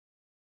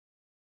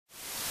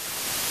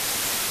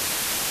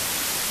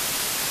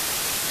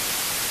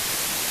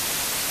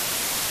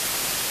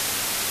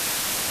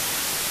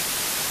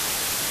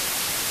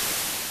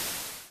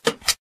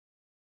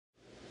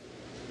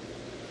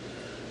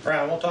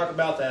to talk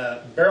about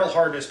the barrel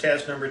hardness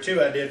test number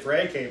 2 I did for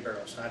AK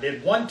barrels. I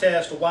did one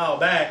test a while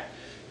back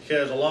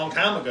because a long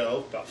time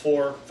ago, about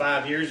 4 or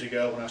 5 years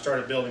ago when I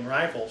started building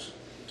rifles,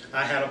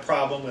 I had a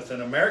problem with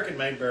an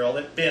American-made barrel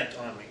that bent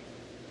on me.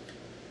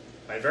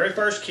 My very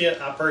first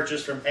kit I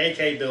purchased from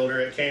AK Builder,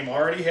 it came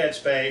already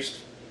head-spaced,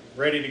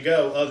 ready to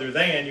go, other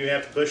than you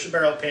have to push the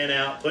barrel pin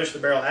out, push the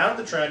barrel out of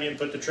the trunnion,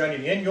 put the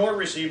trunnion in your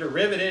receiver,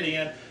 rivet it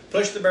in,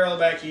 push the barrel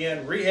back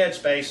in, re-head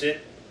space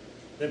it,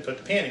 then put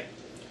the pin in.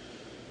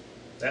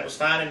 That was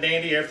fine and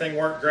dandy, everything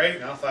worked great,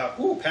 and I thought,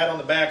 whoo, pat on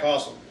the back,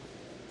 awesome.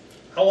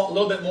 I want a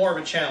little bit more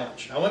of a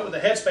challenge. I went with the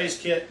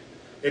headspace kit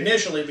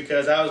initially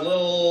because I was a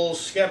little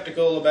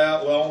skeptical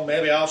about, well,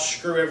 maybe I'll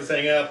screw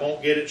everything up,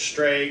 won't get it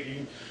straight.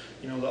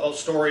 You know, the old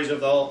stories of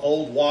the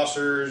old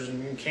wassers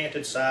and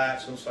canted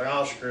sights, and so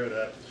I'll screw it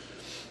up.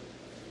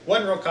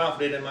 Wasn't real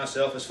confident in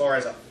myself as far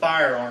as a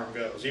firearm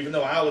goes, even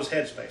though I was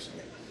headspacing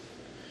it.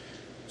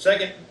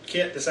 Second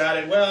kit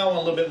decided, well, I want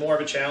a little bit more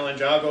of a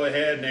challenge. I'll go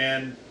ahead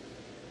and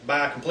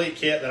buy a complete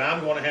kit that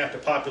I'm going to have to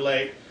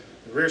populate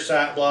the rear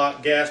sight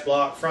block, gas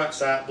block, front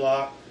sight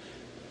block,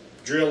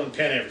 drill and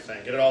pin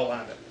everything, get it all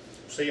lined up.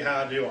 See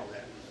how I do on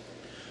that.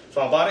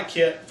 So I bought a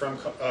kit from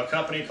a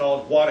company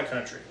called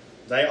Country.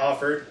 They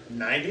offered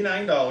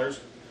 $99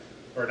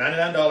 or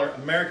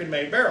 $99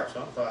 American-made barrels.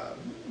 So I thought,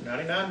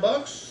 99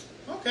 bucks?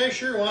 Okay,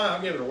 sure, why not?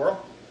 I'll give it a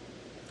whirl.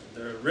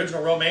 The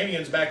original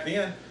Romanians back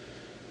then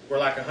were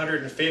like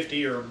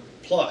 150 or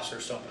plus or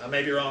something. I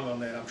may be wrong on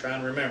that. I'm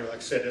trying to remember. Like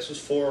I said, this was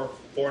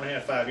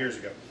 4.5, 5 years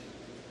ago.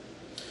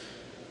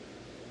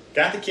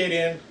 Got the kit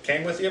in,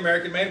 came with the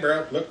American-made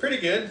barrel, looked pretty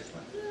good.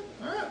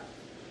 All right.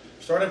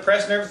 Started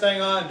pressing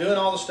everything on, doing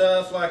all the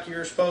stuff like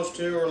you're supposed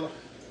to, or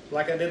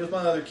like I did with my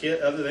other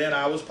kit, other than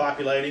I was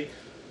populating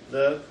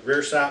the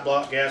rear sight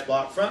block, gas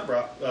block, front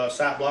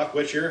sight block,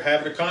 which you're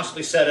having to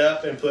constantly set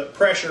up and put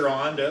pressure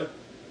on to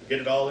get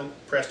it all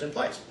pressed in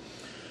place.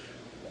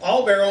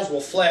 All barrels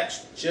will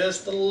flex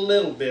just a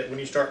little bit when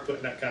you start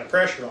putting that kind of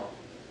pressure on.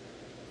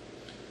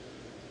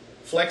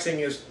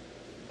 Flexing is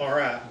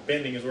alright,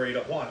 bending is where you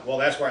don't want it. Well,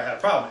 that's where I had a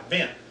problem. It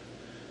bent.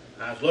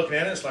 I was looking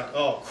at it, it's like,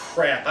 oh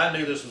crap, I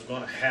knew this was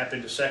going to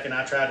happen the second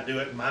I tried to do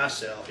it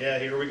myself. Yeah,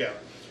 here we go.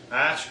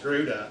 I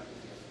screwed up.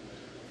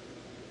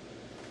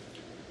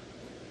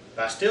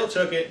 I still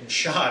took it and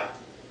shot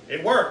it.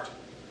 It worked.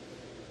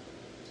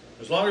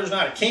 As long as there's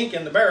not a kink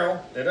in the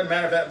barrel, it doesn't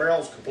matter if that barrel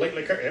is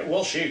completely covered, it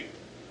will shoot.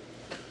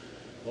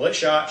 Well, it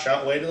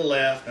shot way to the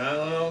left.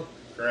 Oh,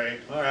 great.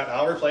 All right,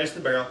 I'll replace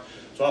the barrel.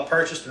 So I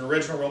purchased an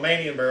original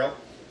Romanian barrel,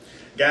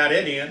 got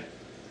it in,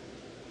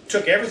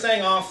 took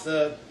everything off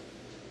the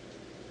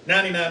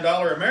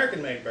 $99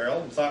 American-made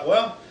barrel and thought,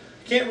 well,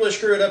 I can't really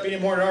screw it up any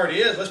more than it already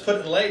is. Let's put it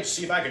in the lathe to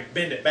see if I can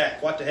bend it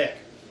back. What the heck?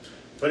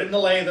 Put it in the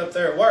lathe up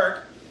there at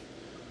work.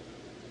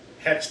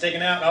 Had it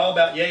sticking out all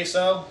about yay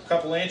so, a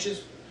couple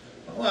inches.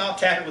 Well, I'll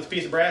tap it with a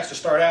piece of brass to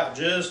start out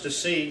just to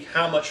see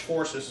how much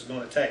force this is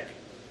going to take.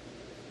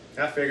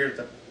 I figured if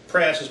the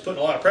press is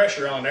putting a lot of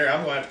pressure on there,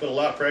 I'm going to have to put a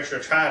lot of pressure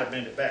to try to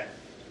bend it back.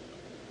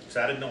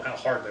 So I didn't know how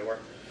hard they were.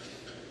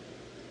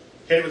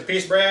 Hit it with a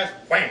piece of brass,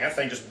 whang, that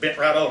thing just bent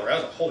right over. I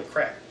was like, holy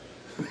crap.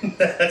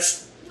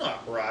 That's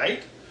not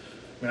right.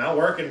 I mean, I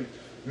work in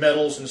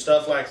metals and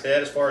stuff like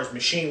that as far as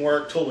machine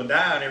work, tool and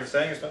die and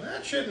everything. It's like,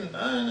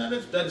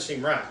 that doesn't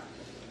seem right.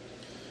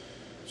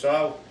 So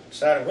I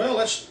decided, well,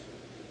 let's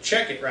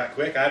check it right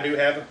quick. I do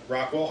have a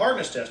Rockwell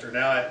hardness tester.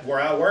 Now, where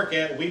I work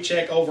at, we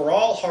check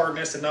overall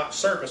hardness and not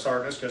surface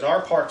hardness because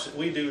our parts that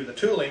we do, the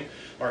tooling,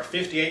 are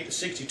 58 to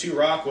 62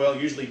 Rockwell,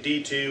 usually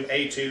D2,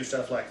 A2,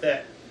 stuff like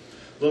that.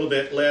 A little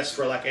bit less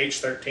for like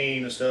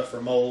H13 and stuff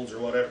for molds or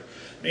whatever.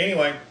 But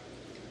anyway,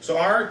 so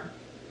our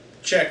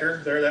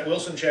checker there, that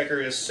Wilson checker,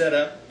 is set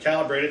up,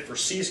 calibrated for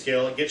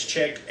C-scale. It gets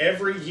checked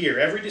every year.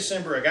 Every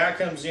December, a guy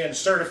comes in,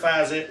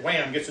 certifies it,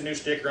 wham, gets a new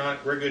sticker on it,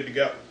 we're good to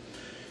go.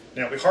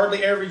 Now, we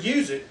hardly ever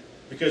use it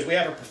because we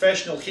have a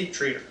professional heat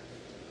treater.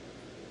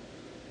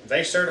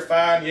 They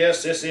certify,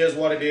 yes, this is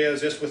what it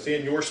is, this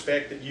within your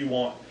spec that you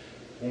want.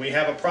 When we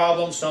have a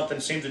problem, something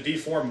seems to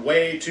deform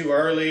way too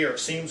early or it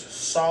seems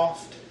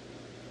soft,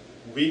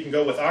 we can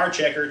go with our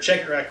checker,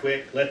 check it right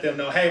quick, let them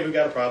know, hey, we've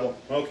got a problem.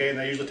 Okay, and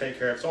they usually take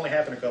care of it. It's only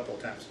happened a couple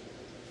of times.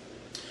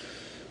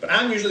 But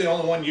I'm usually the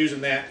only one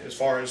using that as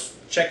far as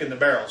checking the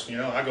barrels. You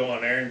know, I go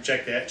on there and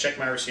check that, check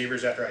my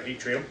receivers after I heat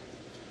treat them.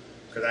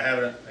 Because I have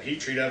a heat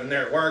treat oven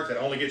there at work that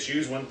only gets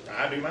used when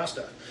I do my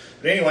stuff.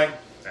 But anyway,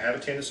 I have a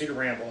tendency to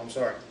ramble, I'm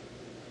sorry.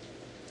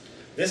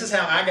 This is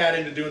how I got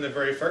into doing the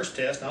very first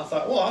test, and I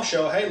thought, well, I'll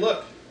show, hey,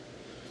 look.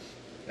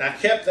 And I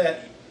kept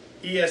that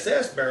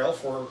ESS barrel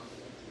for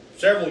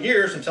several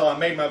years until I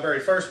made my very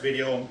first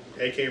video on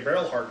AK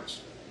barrel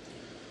hardness.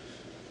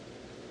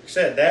 Like I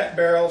said, that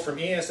barrel from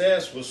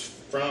ESS was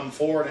from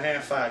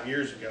 4.5, 5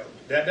 years ago.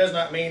 That does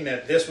not mean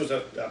that this was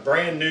a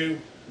brand new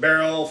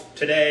barrel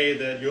today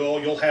that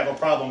you'll have a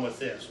problem with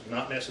this.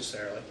 Not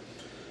necessarily.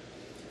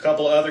 A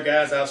couple of other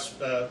guys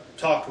I've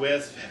talked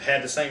with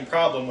had the same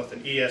problem with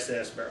an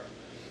ESS barrel.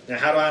 Now,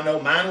 how do I know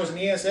mine was an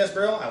ESS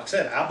barrel? Like I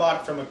said, I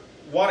bought it from a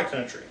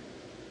Country.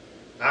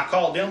 I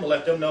called them to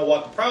let them know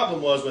what the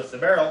problem was with the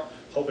barrel,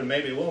 hoping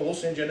maybe, well, we'll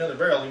send you another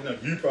barrel, even though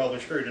you probably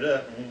screwed it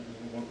up.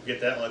 Won't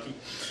get that lucky.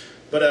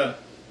 But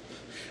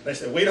they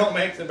said, we don't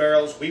make the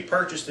barrels, we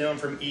purchased them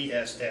from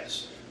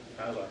ESS.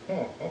 I was like,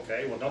 oh,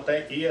 okay, well, don't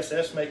they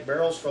ESS make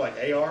barrels for like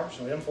ARs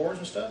and M4s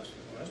and stuff?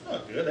 Well, that's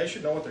not good. They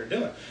should know what they're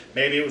doing.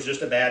 Maybe it was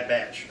just a bad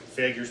batch.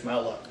 Figures my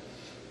luck.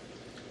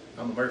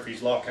 I'm a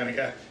Murphy's Law kind of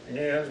guy.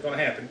 Yeah, it's going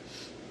to happen.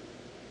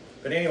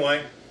 But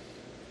anyway,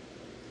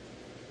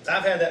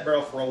 I've had that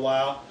barrel for a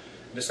while.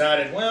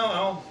 Decided, well,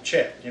 I'll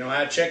check. You know,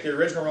 I checked the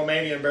original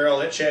Romanian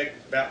barrel. It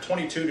checked about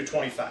 22 to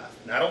 25.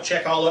 Now, I don't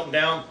check all up and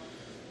down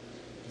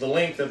the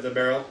length of the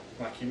barrel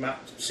like you might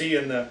see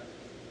in the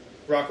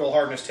Rockwell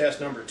hardness test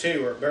number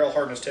 2 or barrel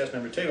hardness test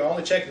number 2. I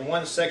only check in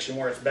one section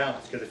where it's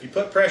balanced, because if you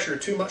put pressure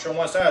too much on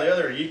one side or the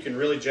other, you can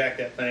really jack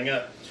that thing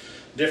up.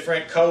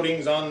 Different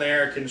coatings on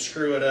there can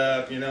screw it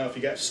up. You know, if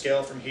you got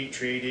scale from heat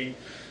treating,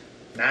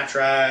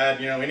 nitride,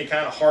 you know, any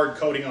kind of hard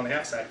coating on the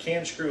outside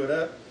can screw it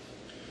up.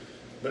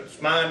 But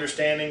it's my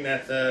understanding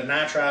that the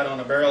nitride on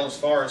a barrel as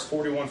far as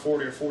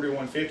 4140 or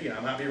 4150, and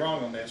I might be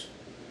wrong on this,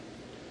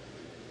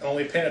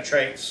 only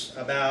penetrates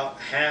about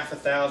half a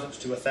thousandths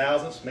to a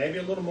thousandths, maybe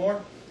a little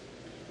more.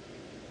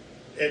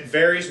 It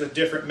varies with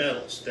different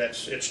metals that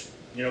it's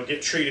you know,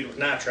 get treated with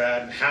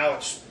nitride, and how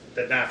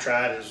that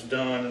nitride is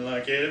done, and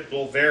like it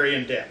will vary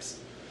in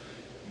depth.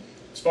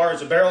 As far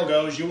as the barrel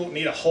goes, you won't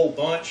need a whole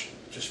bunch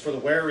just for the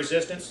wear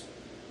resistance.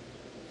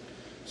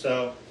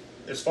 So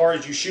as far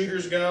as you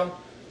shooters go,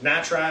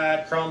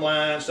 nitride, chrome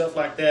line, stuff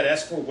like that,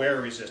 that's for wear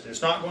resistance.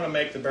 It's not going to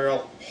make the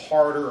barrel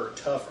harder or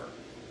tougher.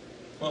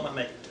 Well, it might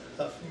make it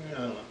tough. I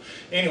don't know.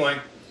 Anyway,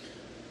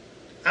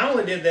 I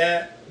only did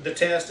the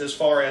test as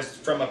far as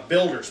from a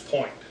builder's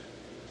point.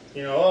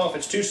 You know, oh, if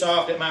it's too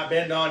soft, it might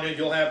bend on you,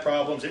 you'll have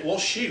problems. It will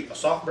shoot. A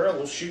soft barrel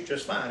will shoot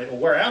just fine. It will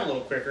wear out a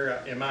little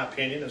quicker, in my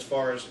opinion, as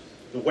far as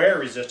the wear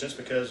resistance,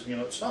 because, you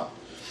know, it's soft.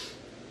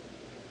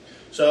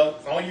 So,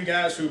 all you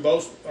guys who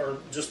both are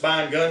just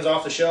buying guns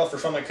off the shelf or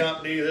from a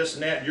company, this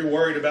and that, and you're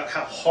worried about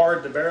how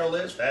hard the barrel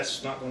is,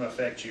 that's not going to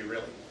affect you,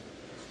 really.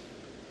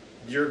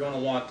 You're going to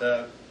want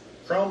the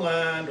chrome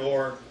lined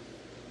or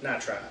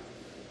nitride.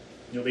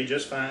 You'll be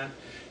just fine.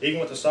 Even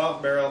with a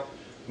soft barrel,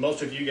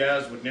 most of you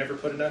guys would never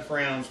put enough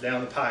rounds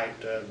down the pipe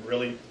to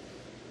really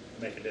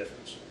make a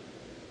difference.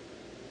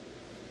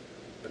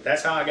 But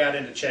that's how I got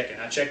into checking.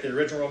 I checked the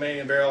original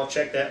Romanian barrel,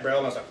 checked that barrel,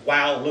 and I was like,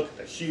 wow, look at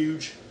the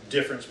huge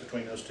difference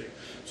between those two.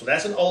 So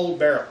that's an old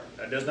barrel.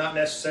 That does not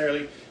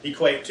necessarily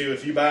equate to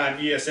if you buy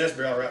an ESS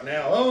barrel right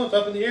now, oh, it's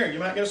up in the air, you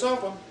might get a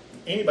soft one.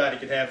 Anybody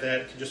could have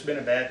that. It could just have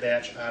been a bad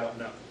batch. I don't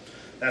know.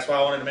 That's why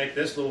I wanted to make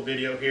this little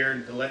video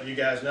here to let you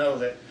guys know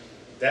that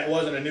that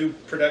wasn't a new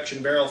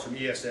production barrel from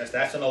ESS.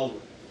 That's an old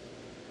one.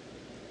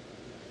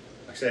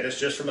 Like I said, it's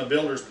just from a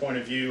builder's point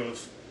of view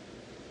of,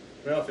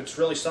 well, if it's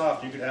really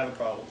soft, you could have a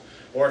problem.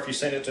 Or if you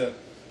send it to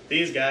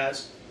these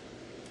guys,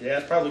 yeah,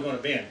 it's probably going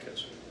to bend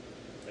because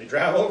they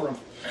drive over them.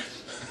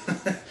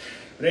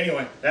 But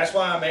anyway, that's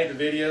why I made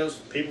the videos.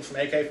 People from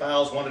AK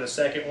Files wanted a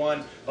second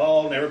one.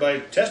 Oh, and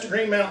everybody, test a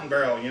Green Mountain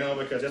barrel, you know,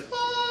 because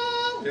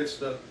it's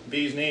the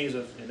bee's knees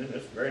of, and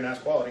it's very nice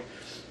quality.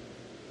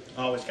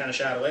 I always kind of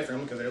shied away from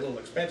them because they're a little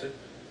expensive.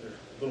 They're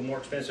a little more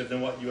expensive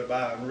than what you would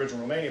buy an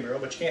original Romanian barrel,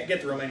 but you can't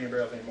get the Romanian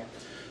barrels anymore.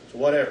 So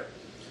whatever.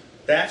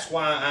 That's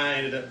why I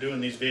ended up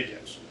doing these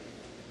videos.